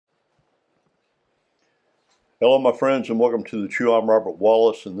Hello, my friends, and welcome to the Chew. I'm Robert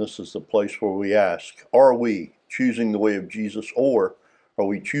Wallace, and this is the place where we ask, are we choosing the way of Jesus, or are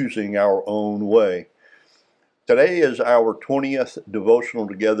we choosing our own way? Today is our 20th devotional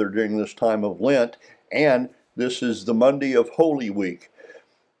together during this time of Lent, and this is the Monday of Holy Week.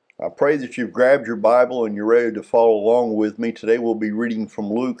 I pray that you've grabbed your Bible and you're ready to follow along with me. Today we'll be reading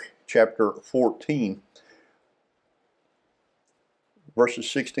from Luke chapter 14, verses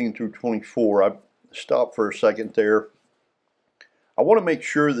 16 through 24. Stop for a second there. I want to make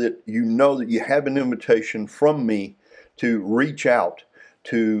sure that you know that you have an invitation from me to reach out,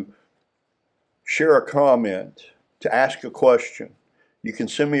 to share a comment, to ask a question. You can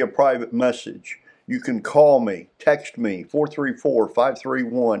send me a private message. You can call me, text me,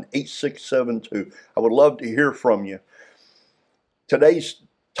 434-531-8672. I would love to hear from you. Today's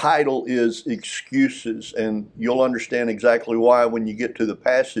title is Excuses, and you'll understand exactly why when you get to the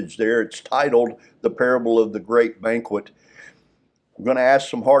passage there. It's titled The Parable of the Great Banquet. We're going to ask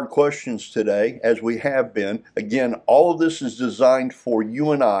some hard questions today, as we have been. Again, all of this is designed for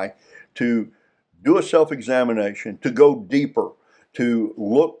you and I to do a self-examination, to go deeper, to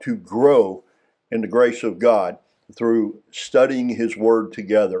look to grow in the grace of God through studying His Word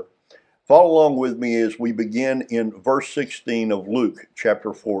together. Follow along with me as we begin in verse 16 of Luke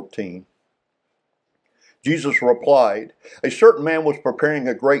chapter 14. Jesus replied, "A certain man was preparing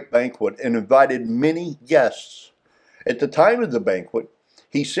a great banquet and invited many guests. At the time of the banquet,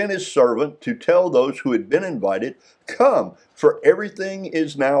 he sent his servant to tell those who had been invited, 'Come, for everything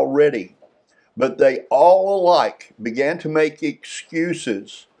is now ready.' But they all alike began to make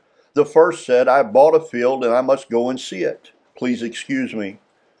excuses. The first said, 'I bought a field and I must go and see it. Please excuse me.'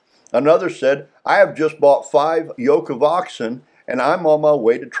 Another said, 'I have just bought 5 yoke of oxen, and I'm on my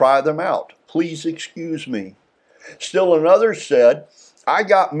way to try them out. Please excuse me.' Still another said, 'I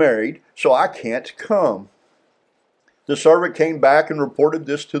got married, so I can't come.' The servant came back and reported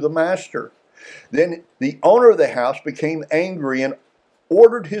this to the master. Then the owner of the house became angry and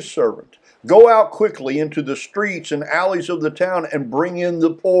ordered his servant, 'Go out quickly into the streets and alleys of the town and bring in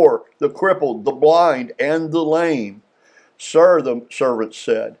the poor, the crippled, the blind, and the lame.' 'Sir,' the servant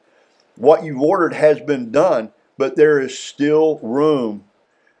said, 'what you've ordered has been done, but there is still room.'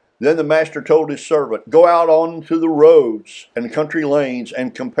 Then the master told his servant, 'Go out onto the roads and country lanes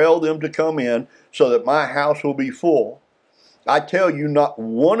and compel them to come in so that my house will be full. I tell you, not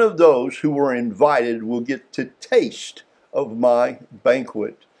one of those who were invited will get to taste of my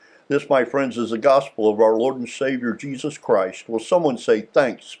banquet.'" This, my friends, is the gospel of our Lord and Savior Jesus Christ. Will someone say,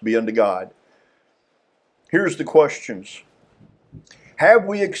 "Thanks be unto God"? Here's the questions. Have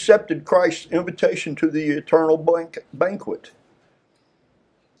we accepted Christ's invitation to the eternal banquet?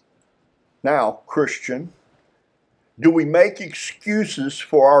 Now, Christian, do we make excuses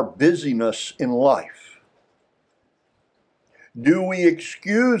for our busyness in life? Do we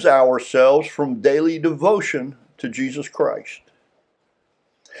excuse ourselves from daily devotion to Jesus Christ?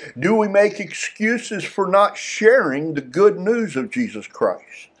 Do we make excuses for not sharing the good news of Jesus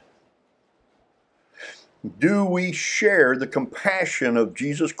Christ? Do we share the compassion of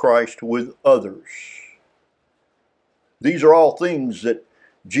Jesus Christ with others? These are all things that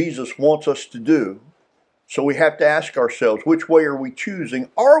Jesus wants us to do. So we have to ask ourselves, which way are we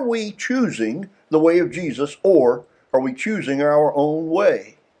choosing? Are we choosing the way of Jesus, or are we choosing our own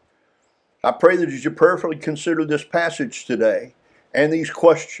way? I pray that as you prayerfully consider this passage today and these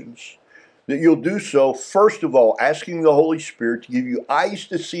questions, that you'll do so, first of all, asking the Holy Spirit to give you eyes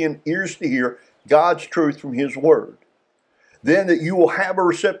to see and ears to hear God's truth from His Word. Then that you will have a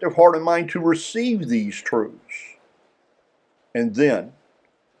receptive heart and mind to receive these truths. And then,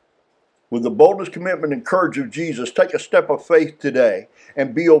 with the boldness, commitment, and courage of Jesus, take a step of faith today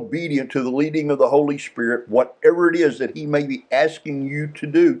and be obedient to the leading of the Holy Spirit, whatever it is that He may be asking you to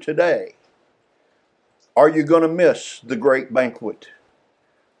do today. Are you going to miss the great banquet?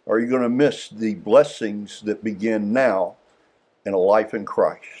 Are you going to miss the blessings that begin now in a life in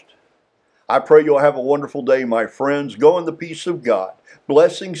Christ? I pray you'll have a wonderful day, my friends. Go in the peace of God.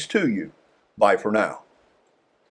 Blessings to you. Bye for now.